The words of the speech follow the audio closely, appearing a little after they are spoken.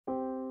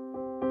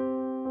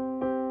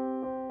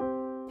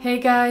Hey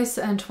guys,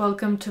 and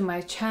welcome to my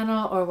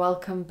channel, or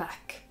welcome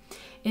back.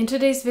 In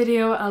today's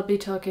video I'll be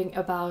talking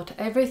about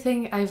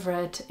everything I've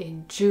read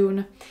in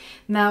June.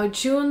 Now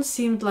June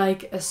seemed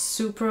like a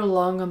super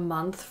long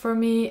month for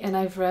me and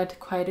I've read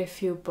quite a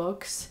few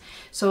books,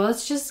 so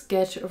let's just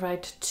get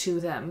right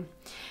to them.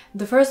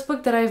 The first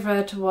book that I've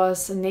read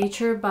was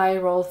Nature by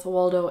Ralph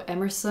Waldo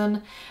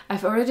Emerson.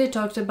 I've already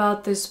talked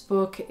about this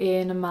book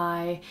in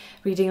my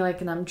Reading Like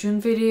Namjoon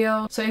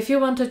video, so if you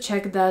want to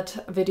check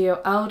that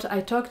video out,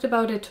 I talked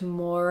about it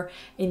more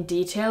in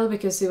detail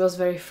because it was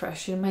very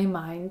fresh in my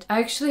mind. I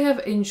actually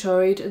have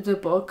enjoyed the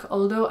book,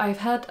 although I've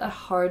had a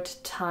hard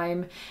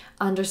time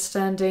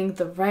understanding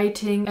the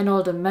writing and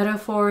all the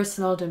metaphors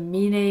and all the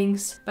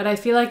meanings, but I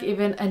feel like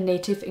even a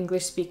native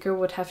English speaker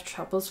would have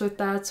troubles with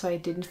that, so I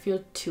didn't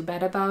feel too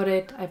bad about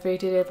it. I've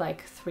rated it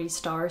like 3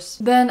 stars.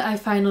 Then I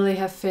finally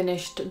have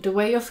finished The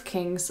Way of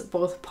Kings,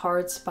 both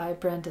parts by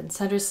Brandon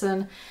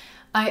Sanderson.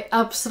 I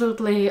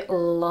absolutely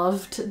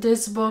loved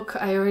this book.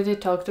 I already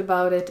talked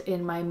about it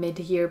in my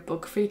mid-year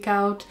book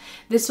freakout.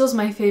 This was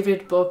my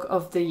favorite book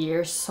of the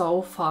year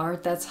so far.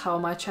 That's how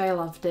much I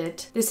loved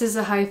it. This is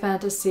a high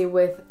fantasy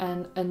with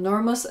an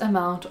enormous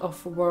amount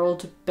of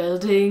world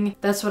building.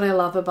 That's what I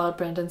love about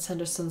Brandon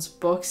Sanderson's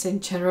books in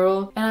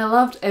general. And I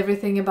loved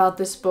everything about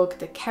this book.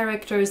 The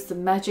characters, the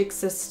magic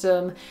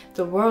system,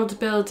 the world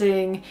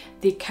building,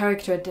 the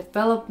character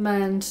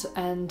development,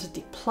 and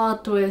the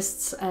plot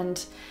twists,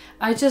 and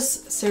I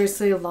just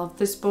seriously love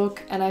this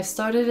book, and I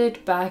started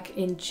it back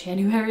in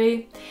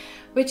January,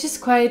 which is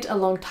quite a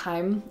long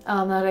time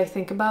now that I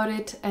think about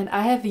it, and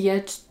I have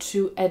yet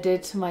to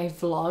edit my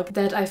vlog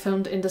that I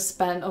filmed in the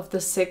span of the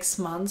 6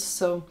 months,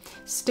 so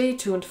stay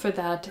tuned for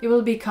that. It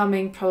will be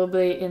coming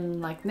probably in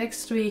like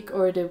next week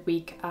or the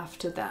week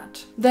after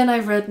that. Then I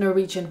read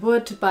Norwegian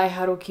Wood by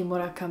Haruki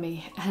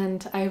Murakami,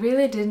 and I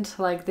really didn't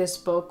like this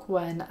book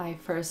when I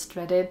first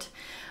read it.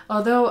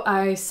 Although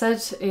I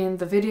said in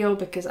the video,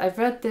 because I've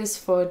read this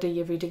for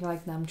the Reading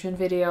Like Namjoon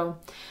video,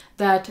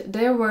 that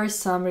there were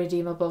some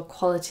redeemable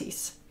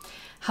qualities.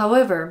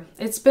 However,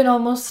 it's been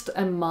almost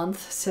a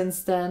month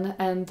since then,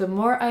 and the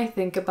more I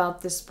think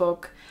about this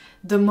book,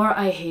 the more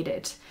I hate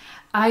it.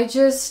 I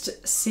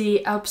just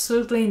see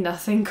absolutely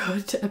nothing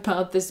good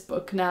about this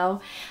book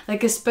now.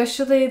 Like,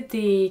 especially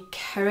the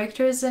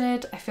characters in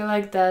it. I feel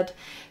like that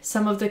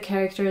some of the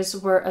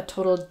characters were a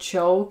total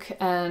joke,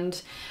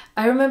 and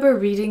I remember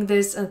reading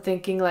this and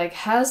thinking like,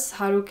 has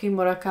Haruki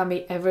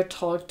Murakami ever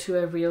talked to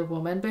a real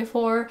woman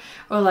before?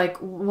 Or like,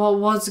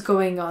 what's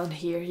going on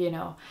here, you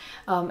know?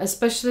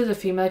 Especially the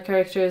female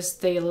characters,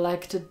 they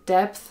lacked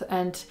depth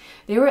and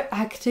they were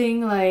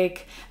acting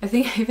like, I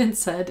think I even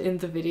said in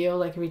the video,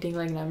 like Reading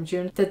Like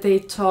Namjoon, that they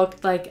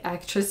talked like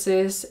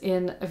actresses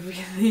in a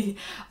really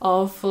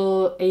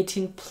awful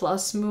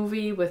 18+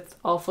 movie with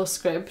awful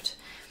script.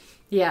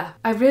 Yeah,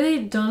 I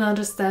really don't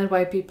understand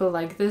why people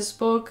like this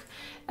book,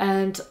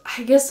 and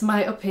I guess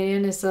my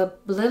opinion is a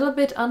little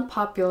bit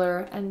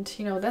unpopular, and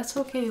you know, that's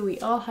okay. We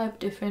all have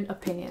different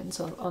opinions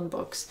on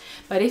books.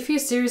 But if you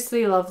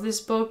seriously love this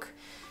book,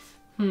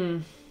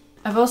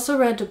 I've also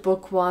read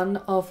book 1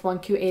 of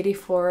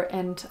 1Q84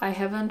 and I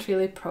haven't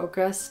really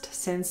progressed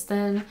since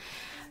then.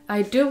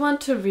 I do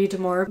want to read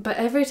more, but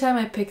every time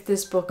I pick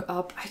this book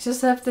up, I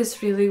just have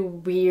this really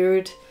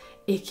weird,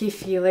 icky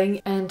feeling,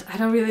 and I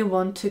don't really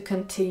want to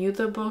continue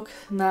the book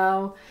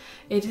now.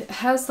 It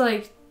has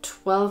like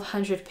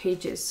 1200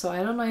 pages, so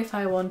I don't know if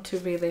I want to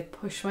really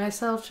push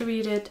myself to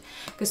read it,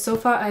 because so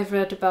far I've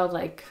read about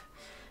like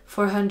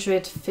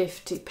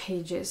 450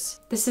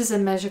 pages. This is a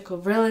magical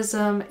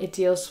realism. It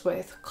deals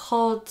with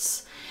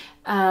cults,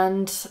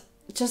 and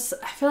just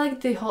I feel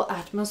like the whole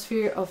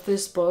atmosphere of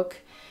this book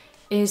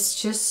is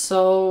just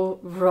so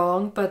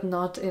wrong, but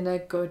not in a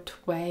good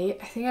way.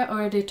 I think I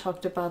already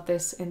talked about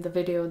this in the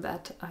video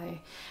that I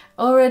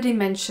already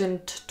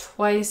mentioned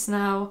twice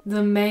now.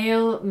 The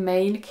male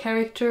main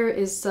character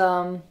is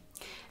a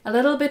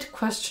little bit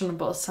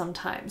questionable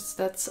sometimes.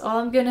 That's all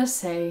I'm gonna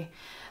say.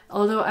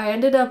 Although I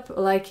ended up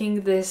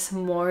liking this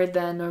more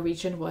than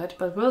Norwegian Wood,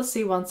 but we'll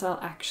see once I'll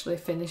actually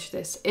finish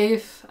this,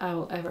 if I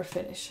will ever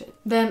finish it.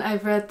 Then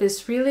I've read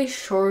this really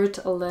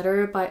short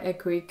letter by a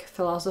Greek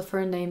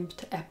philosopher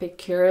named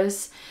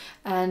Epicurus,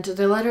 and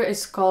the letter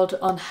is called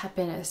On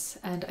Happiness,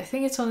 and I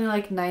think it's only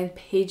like 9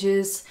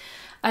 pages.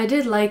 I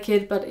did like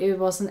it, but it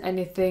wasn't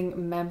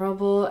anything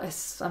memorable,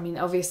 as I mean,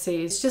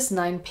 obviously it's just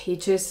 9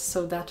 pages,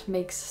 so that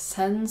makes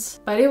sense.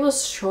 But it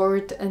was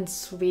short and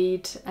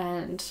sweet,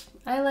 and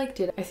I liked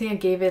it. I think I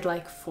gave it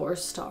like 4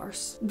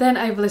 stars. Then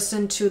I've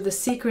listened to The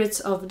Secrets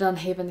of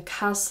Dunhaven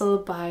Castle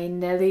by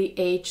Nellie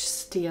H.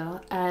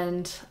 Steele,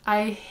 and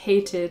I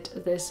hated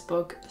this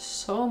book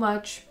so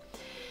much.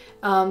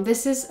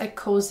 This is a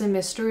cozy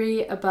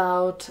mystery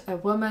about a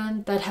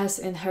woman that has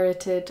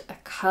inherited a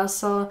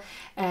castle,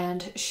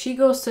 and she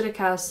goes to the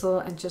castle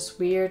and just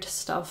weird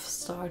stuff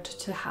start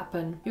to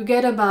happen. You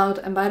get about,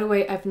 and by the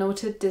way, I've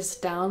noted this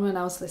down when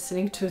I was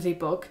listening to the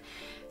book,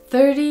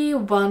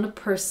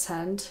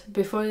 31%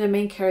 before the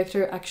main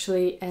character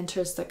actually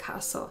enters the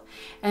castle,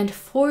 and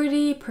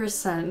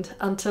 40%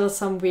 until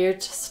some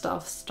weird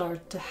stuff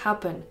starts to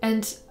happen.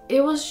 And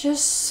it was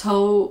just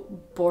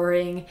so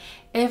boring.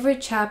 Every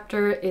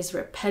chapter is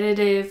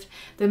repetitive.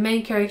 The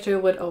main character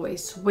would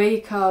always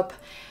wake up,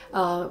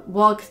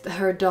 walk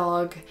her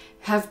dog,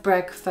 have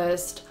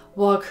breakfast,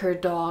 walk her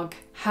dog,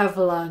 have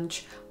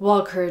lunch,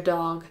 walk her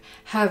dog,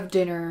 have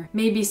dinner,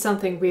 maybe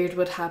something weird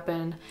would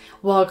happen,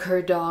 walk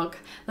her dog.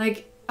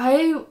 Like,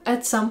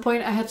 at some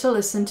point I had to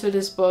listen to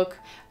this book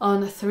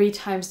on 3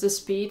 times the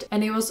speed,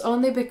 and it was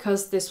only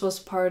because this was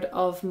part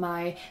of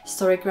my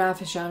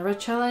Storygraph genre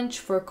challenge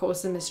for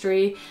Cozy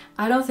Mystery.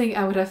 I don't think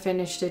I would have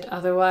finished it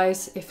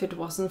otherwise if it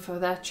wasn't for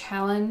that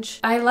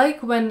challenge. I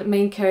like when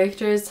main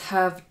characters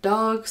have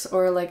dogs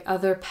or like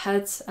other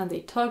pets and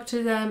they talk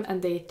to them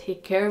and they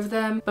take care of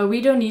them, but we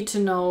don't need to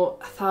know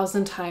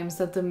 1,000 times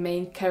that the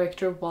main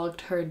character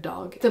walked her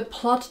dog. The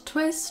plot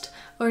twist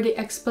or the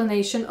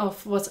explanation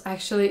of what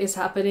actually is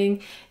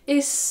happening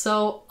is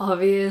so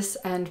obvious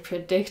and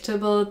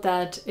predictable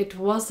that it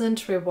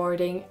wasn't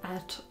rewarding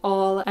at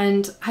all,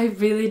 and I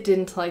really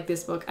didn't like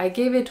this book. I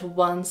gave it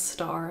 1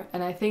 star,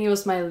 and I think it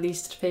was my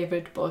least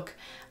favorite book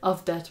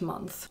of that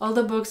month. All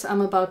the books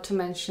I'm about to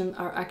mention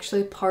are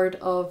actually part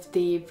of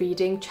the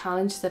reading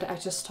challenge that I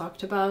just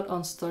talked about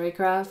on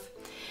Storygraph.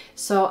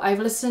 So I've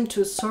listened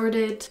to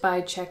Sorted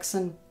by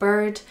Jackson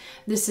Bird.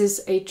 This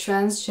is a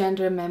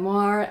transgender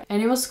memoir,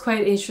 and it was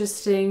quite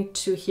interesting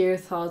to hear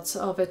thoughts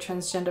of a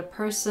transgender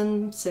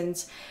person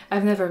since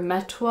I've never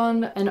met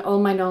one, and all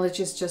my knowledge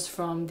is just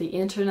from the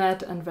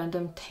internet and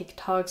random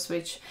TikToks,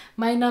 which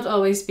might not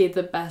always be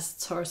the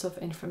best source of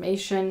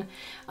information.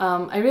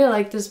 I really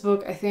like this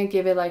book. I think I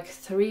gave it like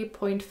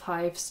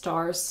 3.5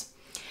 stars.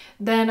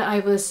 Then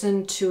I've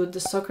listened to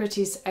The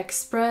Socrates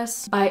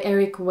Express by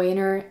Eric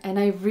Weiner, and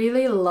I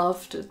really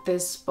loved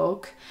this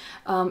book.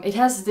 It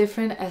has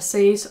different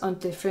essays on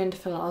different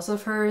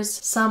philosophers.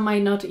 Some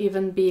might not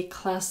even be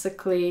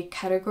classically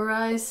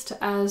categorized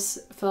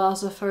as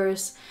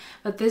philosophers,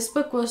 but this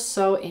book was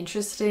so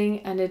interesting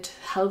and it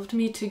helped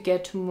me to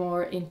get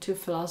more into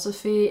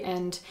philosophy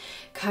and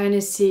kind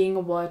of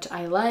seeing what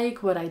I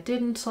like, what I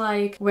didn't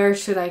like, where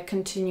should I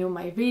continue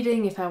my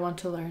reading if I want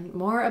to learn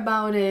more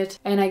about it,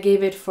 and I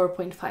gave it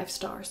 4.5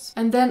 stars.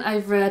 And then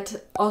I've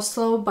read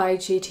Oslo by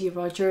J.T.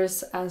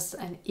 Rogers as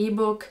an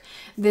ebook.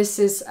 This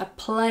is a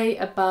play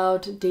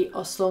about the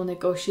Oslo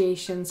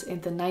negotiations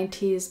in the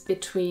 90s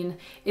between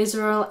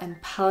Israel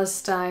and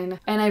Palestine,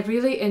 and I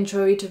really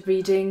enjoyed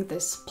reading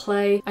this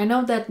play. I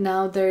know that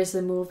now there is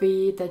a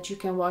movie that you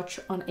can watch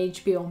on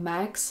HBO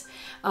Max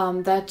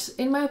that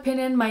in my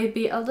opinion might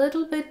be a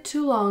little bit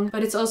too long,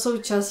 but it's also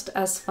just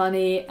as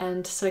funny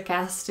and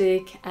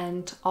sarcastic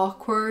and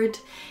awkward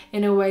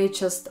in a way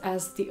just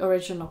as the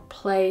original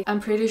play. I'm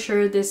pretty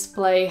sure this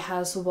play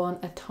has won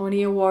a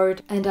Tony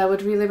Award and I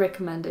would really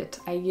recommend it.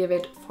 I give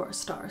it 4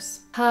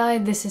 stars. Hi,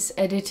 this is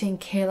Editing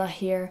Kayla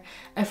here.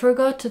 I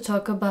forgot to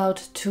talk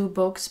about 2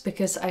 books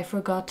because I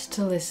forgot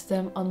to list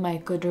them on my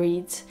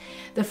Goodreads.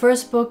 The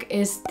first book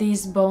is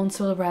These Bones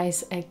Will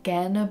Rise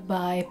Again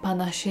by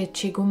Panache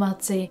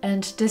Chigumadzi,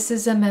 and this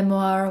is a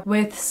memoir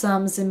with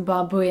some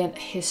Zimbabwean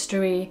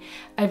history.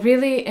 I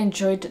really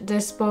enjoyed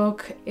this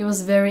book. It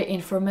was very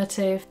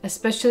informative,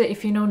 especially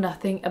if you know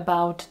nothing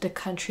about the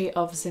country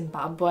of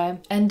Zimbabwe.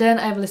 And then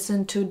I've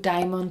listened to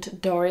Diamond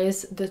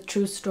Doris, the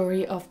true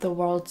story of the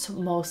world's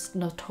most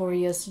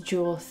notorious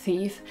jewel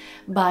thief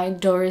by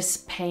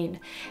Doris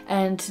Payne.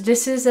 And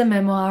this is a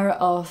memoir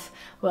of,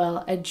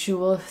 well, a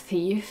jewel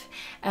thief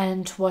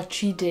and what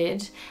she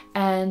did,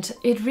 and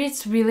it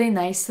reads really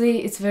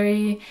nicely. It's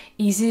very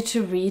easy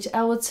to read,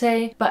 I would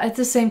say, but at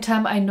the same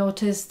time I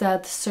noticed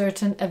that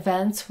certain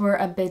events were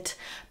a bit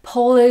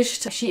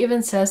polished. She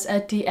even says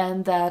at the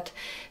end that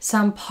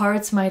some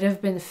parts might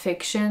have been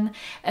fiction,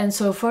 and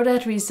so for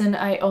that reason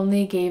I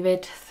only gave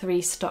it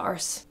 3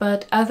 stars.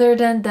 But other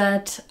than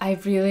that, I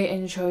really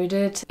enjoyed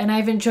it, and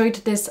I've enjoyed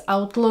this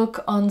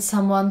outlook on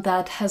someone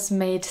that has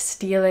made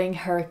stealing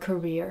her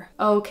career.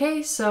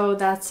 Okay, so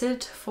that's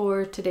it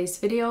for today's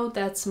video.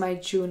 That's my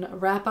June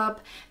wrap up.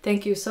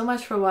 Thank you so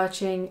much for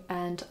watching,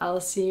 and I'll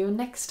see you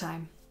next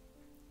time.